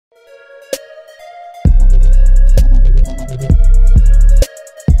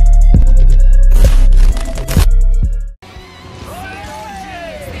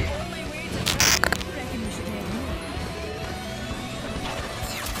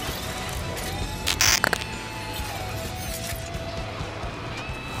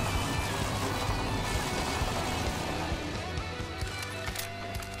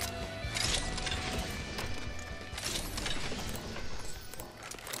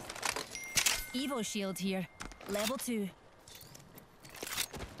Evo shield here. Level 2.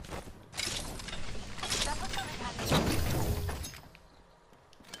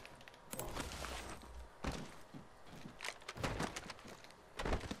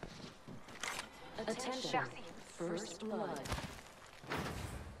 Attention. First blood.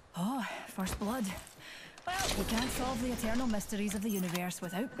 Oh, first blood. Well, you can't solve the eternal mysteries of the universe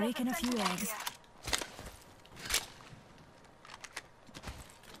without breaking a few eggs.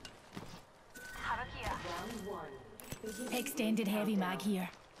 Extended heavy mag here.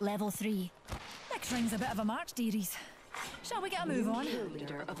 Level 3. Next ring's a bit of a march, dearies. Shall we get a move on? Kill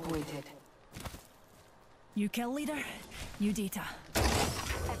leader appointed. New kill leader, new data.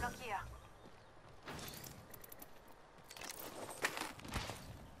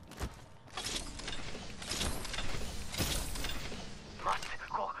 Must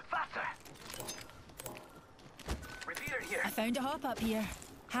go faster. Repeater here. I found a hop up here.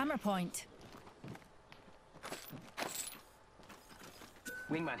 Hammer point.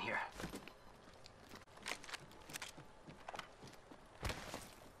 Wingman here.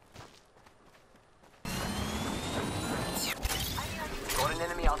 Got an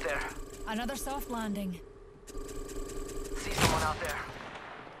enemy out there. Another soft landing. See someone out there.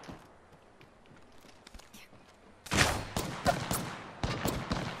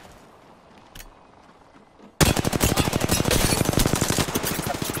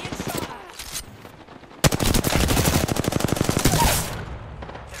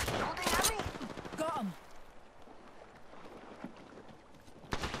 Got him.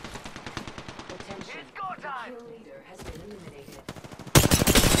 Attention. It's go time. Kill leader has been eliminated.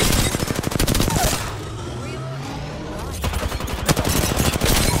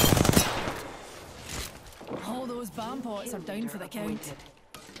 All those bomb pots are down for the count.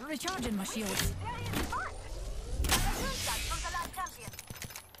 Recharging my shields.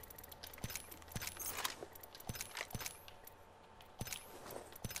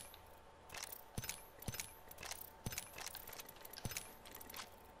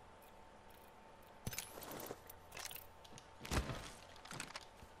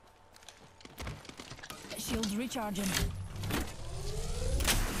 Shields recharging.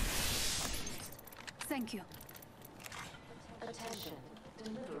 Thank you. Attention.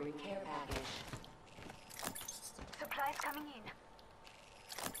 Delivering care package. Supplies coming in.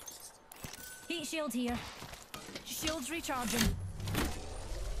 Heat shield here. Shields recharging.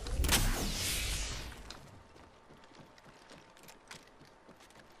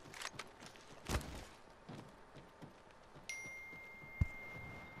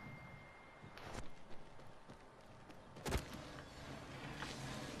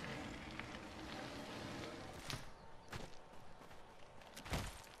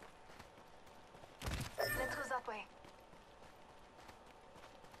 Let's go that way.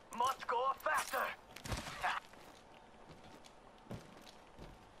 Must go faster.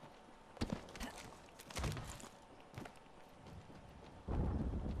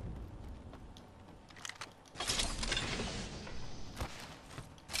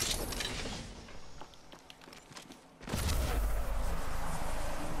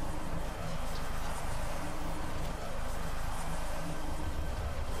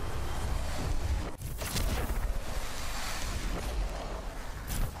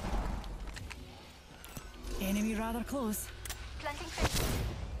 Enemy rather close. Planting fence.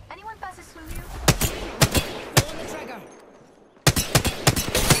 Anyone passes through you? Pulling the trigger.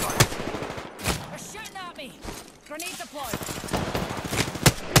 They're shooting at me. Grenade deployed.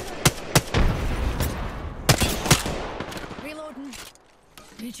 Reloading.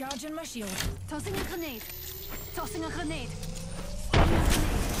 Recharging my shield. Tossing a grenade. Tossing a grenade.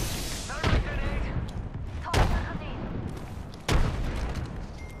 Thermite grenade. Tossing a grenade.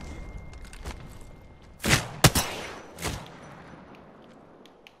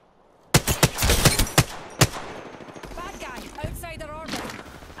 Bad guy outside their orbit.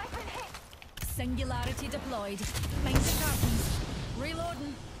 I've been hit. Singularity deployed. Mind the cartons.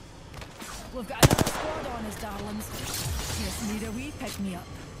 Reloading. We've got another squad on us, darlings. Just need a wee pick-me-up.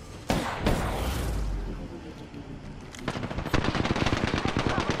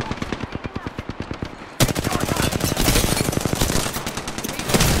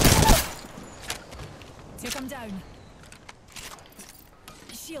 Took him down.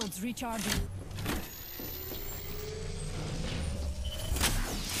 Shields recharging.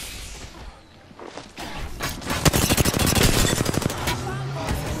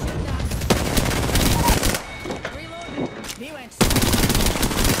 He went.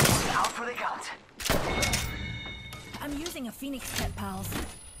 Out for the count. I'm using a Phoenix kit, pals.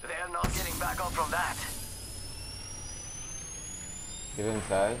 They're not getting back up from that. Get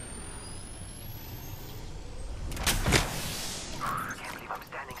inside. I'm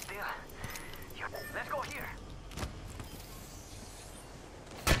standing still. Let's go here.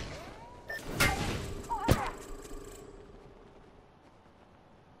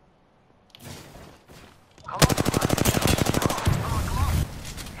 Come on, come on.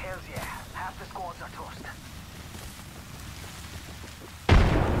 Hells yeah. Half the squads are toast.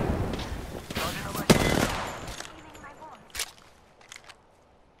 Charging on my Healing my wounds.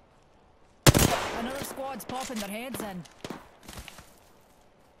 Another squad's popping their heads in.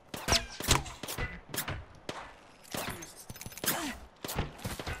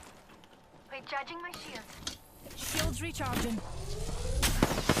 Recharging my shields. Shields recharging.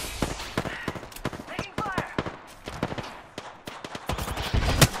 taking fire.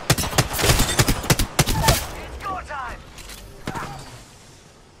 It's go time.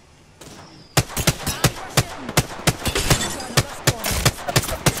 And we're shooting. Got another squad.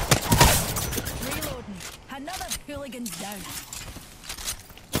 Reloading. Another hooligan's down.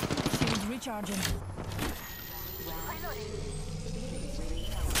 Shields recharging. Reloading.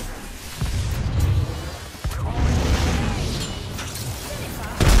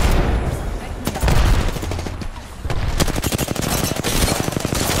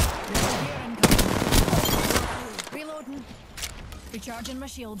 Reloading. Recharging my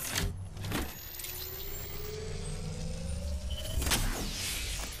shields.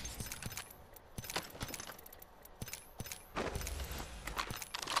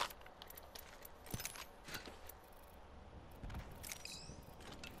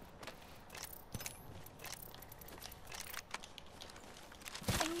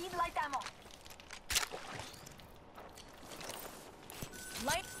 I need light ammo.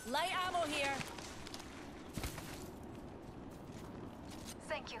 Light ammo here.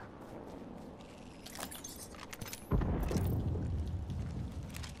 Thank you.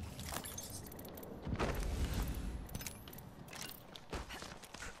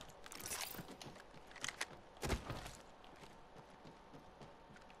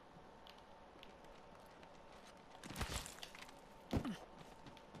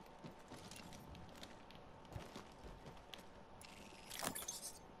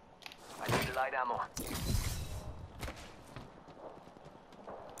 I need light ammo.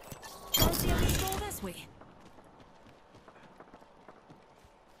 Fancy a wee stroll this way?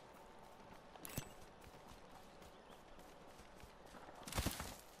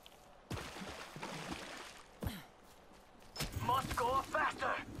 Must go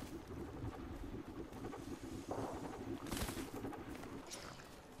faster.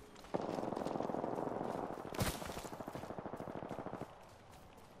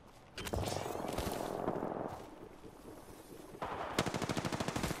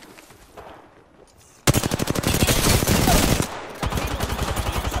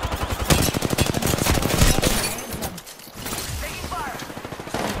 Taking fire.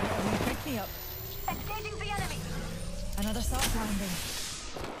 Pick me up. Engaging the enemy. Another soft landing.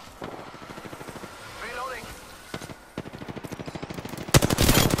 Reloading.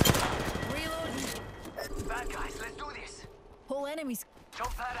 Reloading. Bad guys, let's do this. Whole enemies.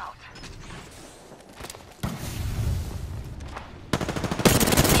 Jump pad out.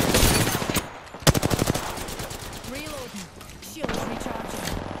 Reloading. Shields recharging.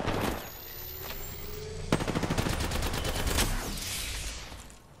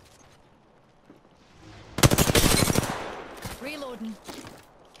 Reloading.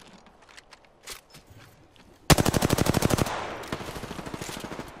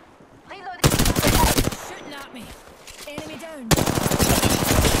 Reloading. Shooting at me. Enemy down.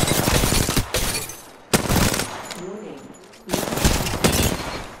 Warning.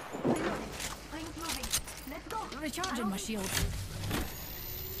 Reloading. Rings moving. Let's go. Recharging my shield.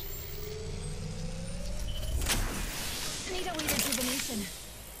 Need a wee rejuvenation.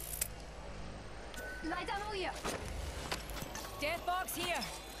 Light ammo here. Death box here.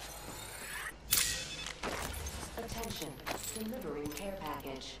 Attention. Delivering care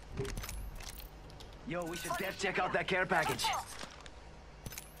package. Yo, we should def check out that care package.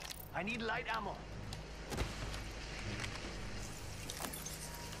 I need light ammo.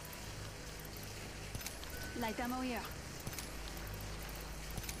 Light ammo here.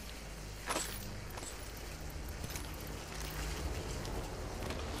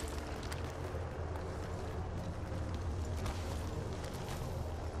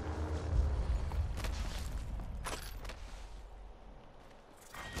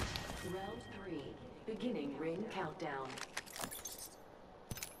 Round 3. Beginning ring countdown.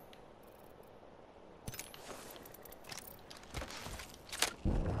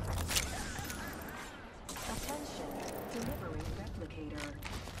 Attention. Delivering replicator.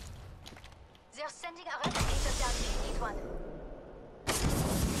 They're sending a replicator down. Need one.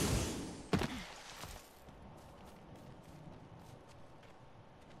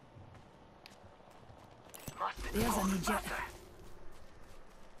 There's a need jet.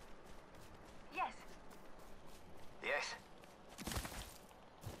 Yes. Yes.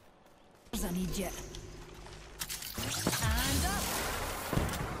 There's a need jet. And up.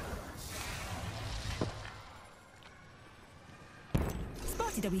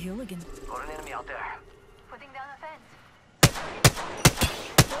 Spotted a wee hooligan. Got an enemy out there. Putting down a fence.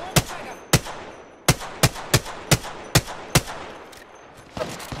 Pull the trigger.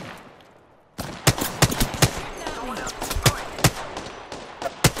 Someone else.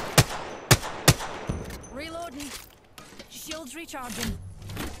 Reloading. Shields recharging.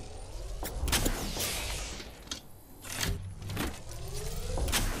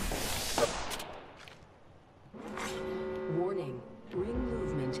 Warning. Ring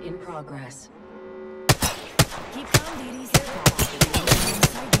movement in progress. Keep calm, dearies.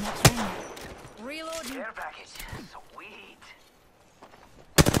 Inside the next ring. Reloading. Care package. Sweet.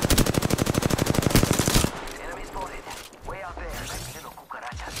 Enemy spotted. Way out there. Like little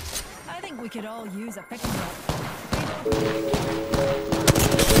cucarachas. I think we could all use a pick and drop.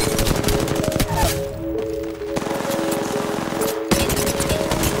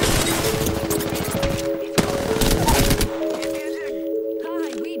 Hi,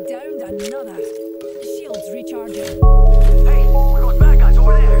 we downed another. Shields recharging. Hey, we got bad guys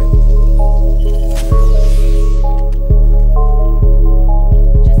over there.